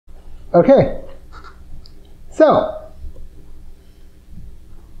Okay. So,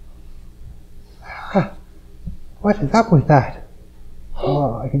 what is up with that?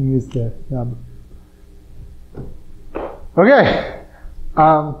 Oh, I can use the nub. Okay.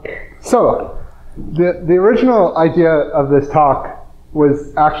 So, the original idea of this talk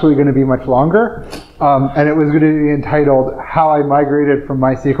was actually going to be much longer, and it was going to be entitled "How I Migrated from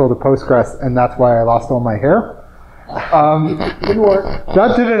MySQL to Postgres, and That's Why I Lost All My Hair." Didn't work.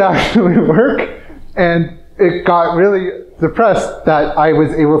 That didn't actually work, and it got really depressed that I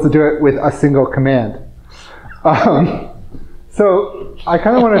was able to do it with a single command. So I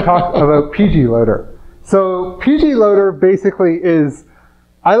kind of want to talk about pgloader. So pgloader basically is,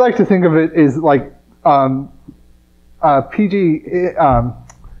 I like to think of it as like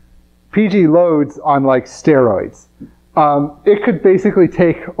PG loads on like steroids. It could basically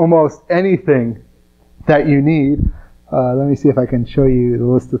take almost anything that you need. Let me see if I can show you the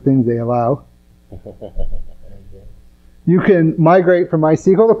list of things they allow. You can migrate from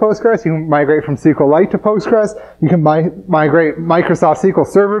MySQL to Postgres. You can migrate from SQLite to Postgres. You can migrate Microsoft SQL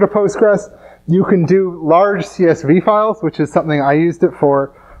Server to Postgres. You can do large CSV files, which is something I used it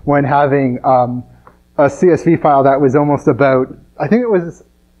for when having a CSV file that was almost about, I think it was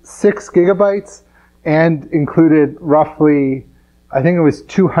 6 gigabytes and included roughly, I think it was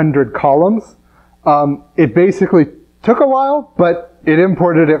 200 columns. It basically took a while, but it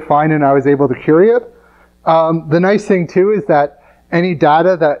imported it fine and I was able to query it. The nice thing too is that any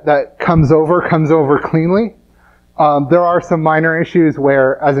data that comes over cleanly. There are some minor issues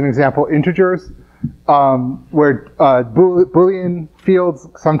where, as an example, integers, where Boolean fields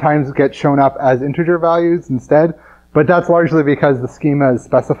sometimes get shown up as integer values instead, but that's largely because the schema is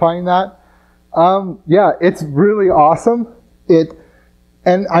specifying that. Yeah, it's really awesome.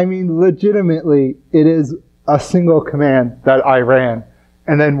 And I mean, legitimately, it is a single command that I ran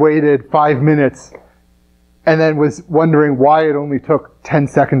and then waited 5 minutes and then was wondering why it only took 10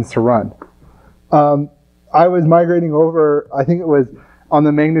 seconds to run. I was migrating over, I think it was on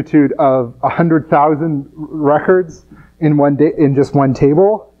the magnitude of 100,000 records in just one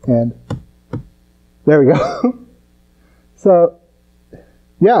table, and there we go. So,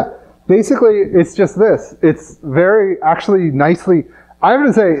 yeah, basically it's just this. It's very, actually nicely, I have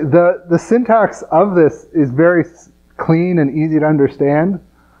to say, the syntax of this is very clean and easy to understand.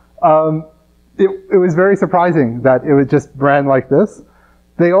 It was very surprising that it was just ran like this.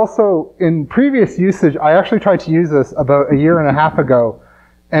 They also, in previous usage, I actually tried to use this about 1.5 years ago,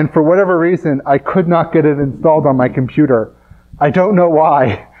 and for whatever reason, I could not get it installed on my computer. I don't know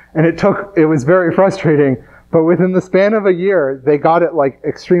why, and it was very frustrating, but within the span of 1 year, they got it like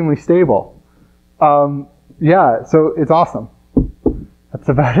extremely stable. Yeah, so it's awesome. That's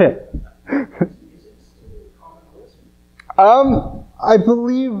about it. I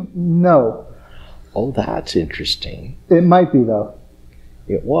believe no. Oh, that's interesting. It might be, though.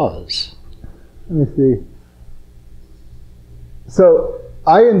 It was. Let me see. So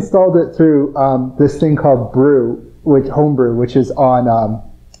I installed it through this thing called Homebrew, which is on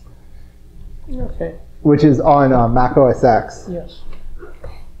Mac OS X. Yes.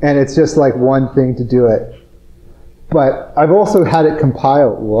 And it's just like one thing to do it. But I've also had it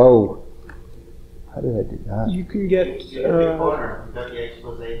compile. Whoa. How did I do that? You can get.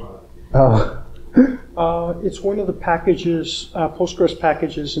 Oh. It's one of the packages, Postgres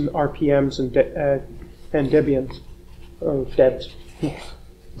packages in RPMs and Debian, or Debs.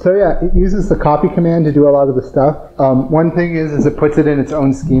 So yeah, it uses the copy command to do a lot of the stuff. One thing is it puts it in its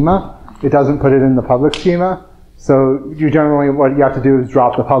own schema. It doesn't put it in the public schema. So you generally, what you have to do is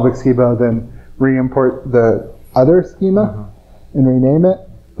drop the public schema, then re-import the other schema and rename it.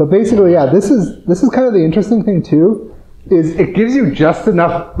 But basically, yeah, this is kind of the interesting thing too, is it gives you just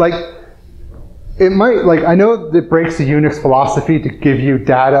enough, like, it might, like, I know it breaks the Unix philosophy to give you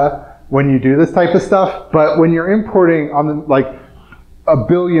data when you do this type of stuff, but when you're importing on, like, 1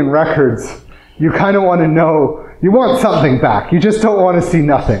 billion records, you kind of want to know, you want something back. You just don't want to see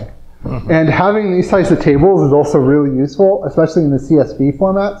nothing. And having these types of tables is also really useful, especially in the CSV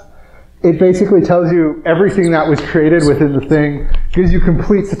formats. It basically tells you everything that was created within the thing, gives you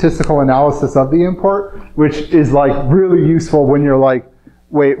complete statistical analysis of the import, which is, like, really useful when you're like,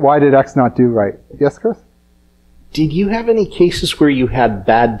 wait, why did X not do right? Yes, Chris? Did you have any cases where you had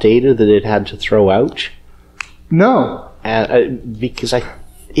bad data that it had to throw out? No. Because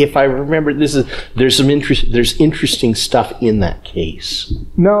if I remember, there's interesting stuff in that case.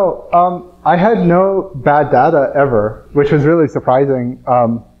 No, I had no bad data ever, which was really surprising.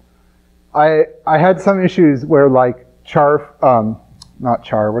 I had some issues where, like, not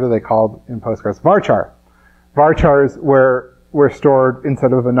char, what are they called in Postgres? Varchar. Varchars where were stored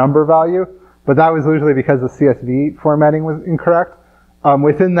instead of a number value, but that was usually because the CSV formatting was incorrect.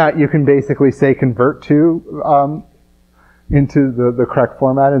 Within that, you can basically say convert to into the correct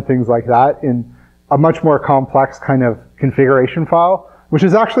format and things like that in a much more complex kind of configuration file, which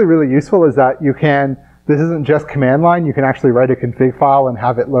is actually really useful is that you can, this isn't just command line, you can actually write a config file and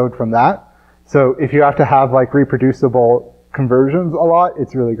have it load from that. So if you have to have like reproducible conversions a lot,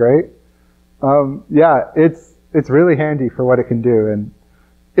 it's really great. Yeah, it's really handy for what it can do. And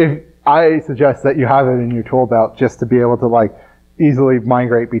if I suggest that you have it in your tool belt just to be able to like easily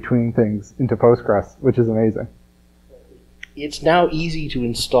migrate between things into Postgres, which is amazing. It's now easy to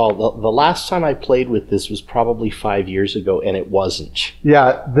install. The last time I played with this was probably 5 years ago, and it wasn't.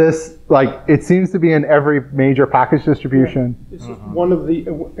 Yeah, this, like, it seems to be in every major package distribution. Yeah. This is one of the,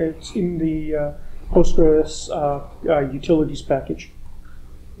 it's in the Postgres utilities package.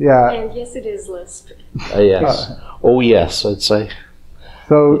 Yeah. And yes, it is Lisp. Yes. Oh, yes, I'd say.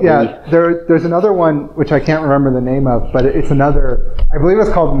 So, yeah, there's another one, which I can't remember the name of, but it's another, I believe it's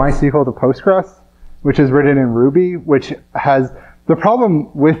called MySQL to Postgres, which is written in Ruby, which has the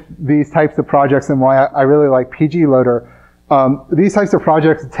problem with these types of projects and why I really like pgloader. These types of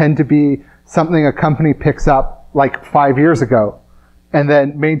projects tend to be something a company picks up like 5 years ago and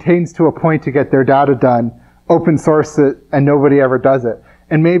then maintains to a point to get their data done, open source it, and nobody ever does it.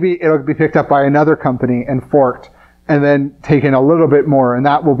 And maybe it'll be picked up by another company and forked and then taken a little bit more, and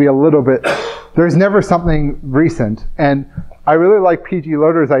that will be a little bit, there's never something recent. And I really like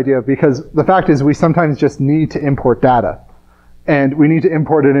pgloader's idea because the fact is we sometimes just need to import data. And we need to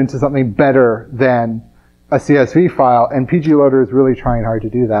import it into something better than a CSV file, and pgloader is really trying hard to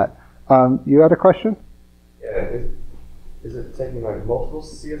do that. You had a question? Yeah, is it taking like multiple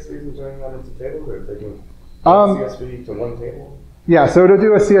CSVs and turning them into tables, or taking one CSV to one table? Yeah, so it'll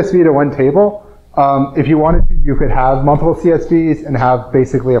do a CSV to one table. If you wanted to, you could have multiple CSVs and have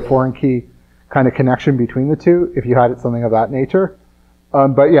basically a foreign key kind of connection between the two if you had it something of that nature.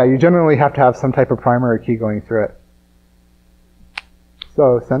 But yeah, you generally have to have some type of primary key going through it.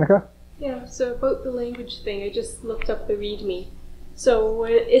 So, Seneca? Yeah, so about the language thing, I just looked up the README. So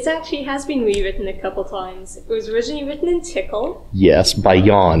it actually has been rewritten a couple times. It was originally written in Tickle. Yes, by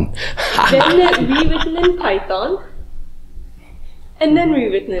Jan. Then rewritten in Python. And then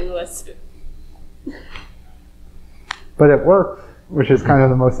rewritten in Lisp. But it works, which is kind of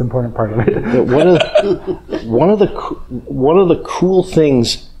the most important part of it. One of the cool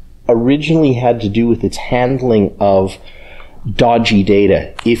things originally had to do with its handling of dodgy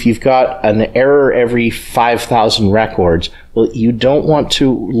data. If you've got an error every 5,000 records, well, you don't want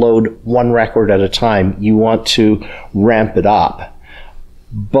to load one record at a time. You want to ramp it up.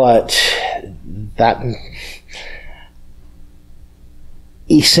 But that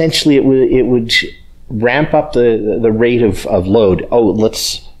essentially it would ramp up the rate of load. Oh,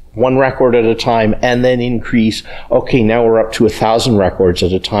 let's one record at a time, and then increase. Okay, now we're up to 1,000 records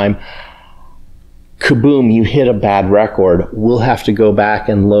at a time. Kaboom, you hit a bad record. We'll have to go back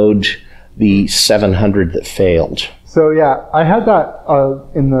and load the 700 that failed. So yeah, I had that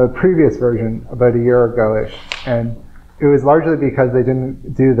in the previous version about a year ago-ish, and it was largely because they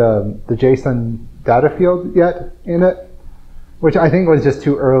didn't do the JSON data field yet in it, which I think was just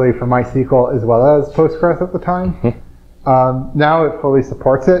too early for MySQL as well as Postgres at the time. Now it fully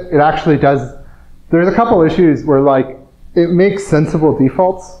supports it. It actually does. There's a couple issues where like it makes sensible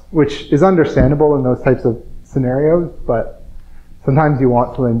defaults, which is understandable in those types of scenarios, but sometimes you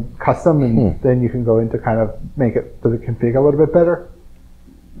want something custom, and then you can go into kind of make it for the config a little bit better.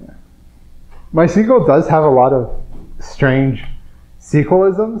 Yeah. MySQL does have a lot of strange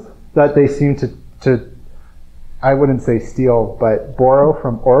SQLisms that they seem to I wouldn't say steal, but borrow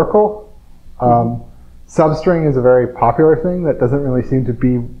from Oracle. Substring is a very popular thing that doesn't really seem to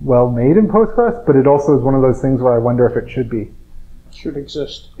be well made in Postgres, but it also is one of those things where I wonder if it should be. Should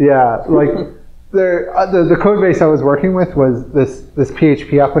exist. Yeah, like the code base I was working with was this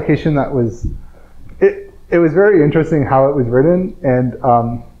PHP application that was, it was very interesting how it was written, and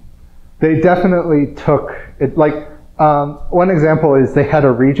they definitely took it, like, one example is they had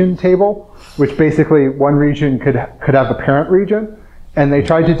a region table, which basically one region could have a parent region, and they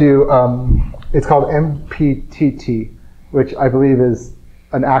tried to do, it's called MPTT, which I believe is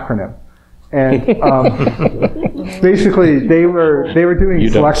an acronym. And basically they were doing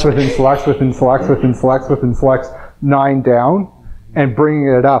selects within selects within selects within selects within selects 9 down and bringing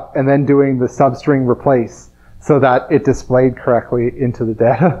it up and then doing the substring replace so that it displayed correctly into the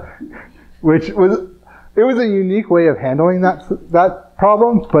data, which was, it was a unique way of handling that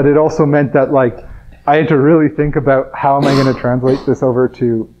problem, but it also meant that like I had to really think about how am I going to translate this over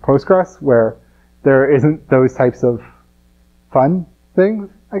to Postgres, where there isn't those types of fun things,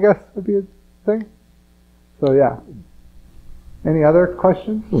 I guess, would be a thing. So yeah. Any other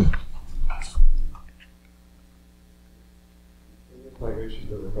questions? Migration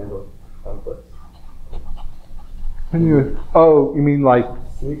doesn't handle conflicts. Oh, you mean like?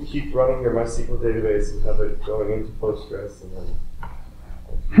 Can you keep running your MySQL database and have it going into Postgres and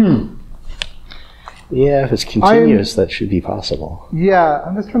then? Yeah, if it's continuous, that should be possible. Yeah,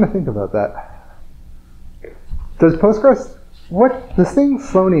 I'm just trying to think about that. Does Postgres, this thing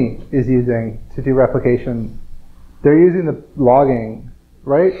Sloney is using to do replication, they're using the logging,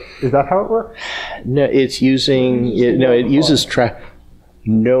 right? Is that how it works? No, it uses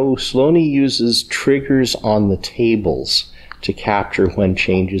Sloney uses triggers on the tables to capture when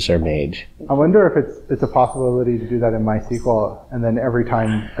changes are made. I wonder if it's a possibility to do that in MySQL, and then every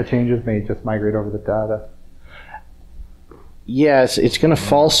time a change is made, just migrate over the data. Yes, it's going to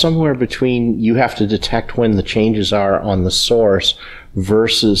fall somewhere between you have to detect when the changes are on the source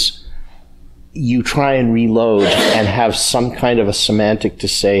versus you try and reload and have some kind of a semantic to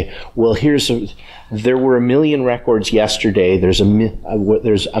say, well, there were 1 million records yesterday, there's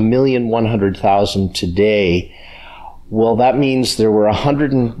 1,100,000 today. Well, that means there were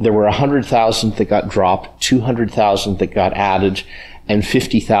 100,000 that got dropped, 200,000 that got added, and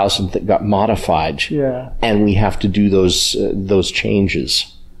 50,000 that got modified. Yeah. And we have to do those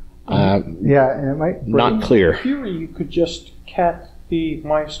changes. Yeah, and it might not clear. In theory, you could just cat the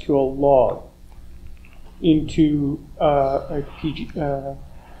MySQL log into a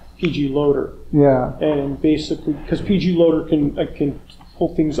pgloader. Yeah. And basically, because pgloader can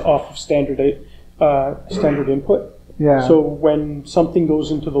pull things off of standard input. Yeah. So when something goes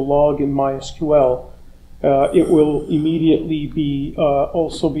into the log in MySQL, it will immediately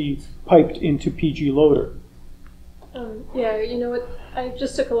also be piped into pgloader. Yeah, you know what? I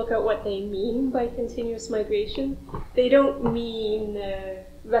just took a look at what they mean by continuous migration. They don't mean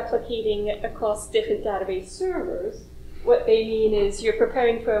replicating across different database servers. What they mean is you're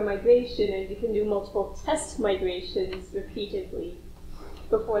preparing for a migration and you can do multiple test migrations repeatedly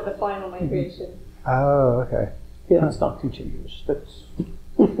before the final migration. Oh, okay. Yeah, it's not continuous. That's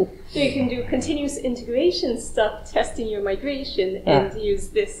So you can do continuous integration stuff, testing your migration, and use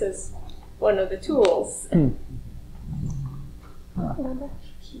this as one of the tools.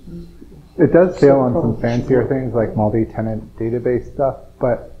 It does fail on some fancier things like multi-tenant database stuff,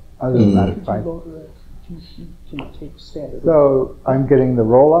 but other than that, it's fine. So I'm getting the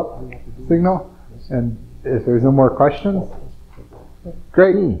roll-up signal, and if there's no more questions,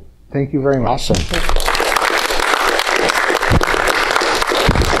 great. Thank you very much. Awesome.